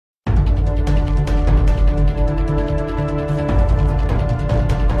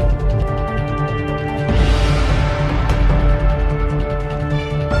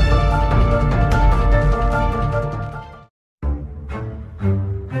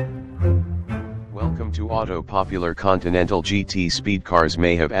to auto popular Continental GT speed cars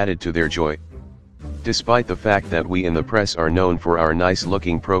may have added to their joy. Despite the fact that we in the press are known for our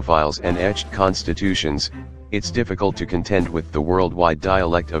nice-looking profiles and etched constitutions, it's difficult to contend with the worldwide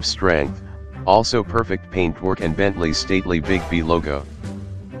dialect of strength, also perfect paintwork and Bentley's stately Big B logo.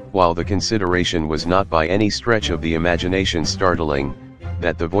 While the consideration was not by any stretch of the imagination startling,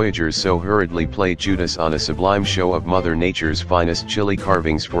 that the voyagers so hurriedly played Judas on a sublime show of Mother Nature's finest chili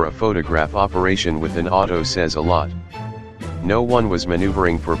carvings for a photograph operation with an auto says a lot. No one was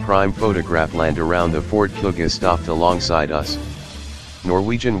maneuvering for prime photograph land around the Ford Kuga stopped alongside us.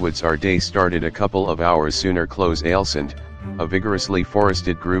 Norwegian Woods. Our day started a couple of hours sooner. Close Alesund, a vigorously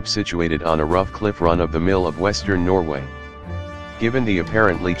forested group situated on a rough cliff run-of-the-mill of western Norway. Given the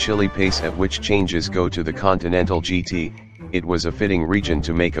apparently chilly pace at which changes go to the Continental GT, it was a fitting region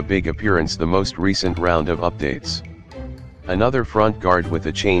to make a big appearance the most recent round of updates. Another front guard with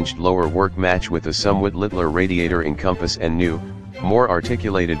a changed lower work match with a somewhat littler radiator in compass and new, more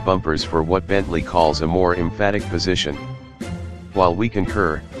articulated bumpers for what Bentley calls a more emphatic position. While we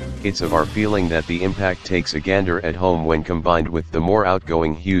concur, it's of our feeling that the impact takes a gander at home when combined with the more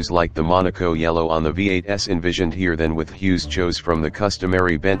outgoing hues like the Monaco yellow on the V8s envisioned here than with hues chose from the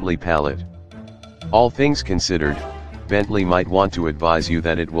customary Bentley palette. All things considered, Bentley might want to advise you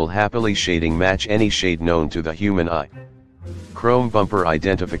that it will happily shading match any shade known to the human eye. Chrome bumper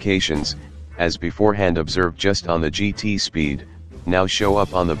identifications, as beforehand observed just on the GT Speed, now show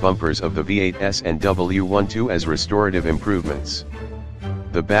up on the bumpers of the V8s and W12 as restorative improvements.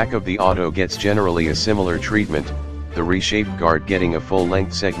 The back of the auto gets generally a similar treatment, the reshaped guard getting a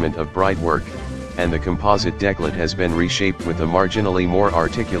full-length segment of bright work, and the composite decklet has been reshaped with a marginally more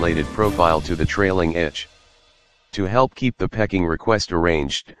articulated profile to the trailing edge. To help keep the pecking request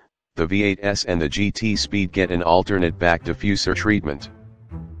arranged, the V8s and the GT Speed get an alternate back diffuser treatment.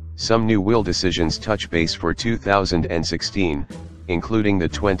 Some new wheel decisions touch base for 2016, including the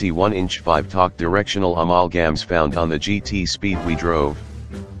 21-inch 5-talk directional amalgams found on the GT Speed we drove.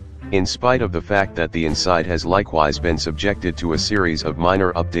 In spite of the fact that the inside has likewise been subjected to a series of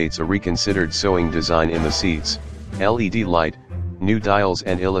minor updates, a reconsidered sewing design in the seats, LED light, new dials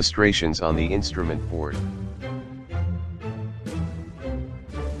and illustrations on the instrument board.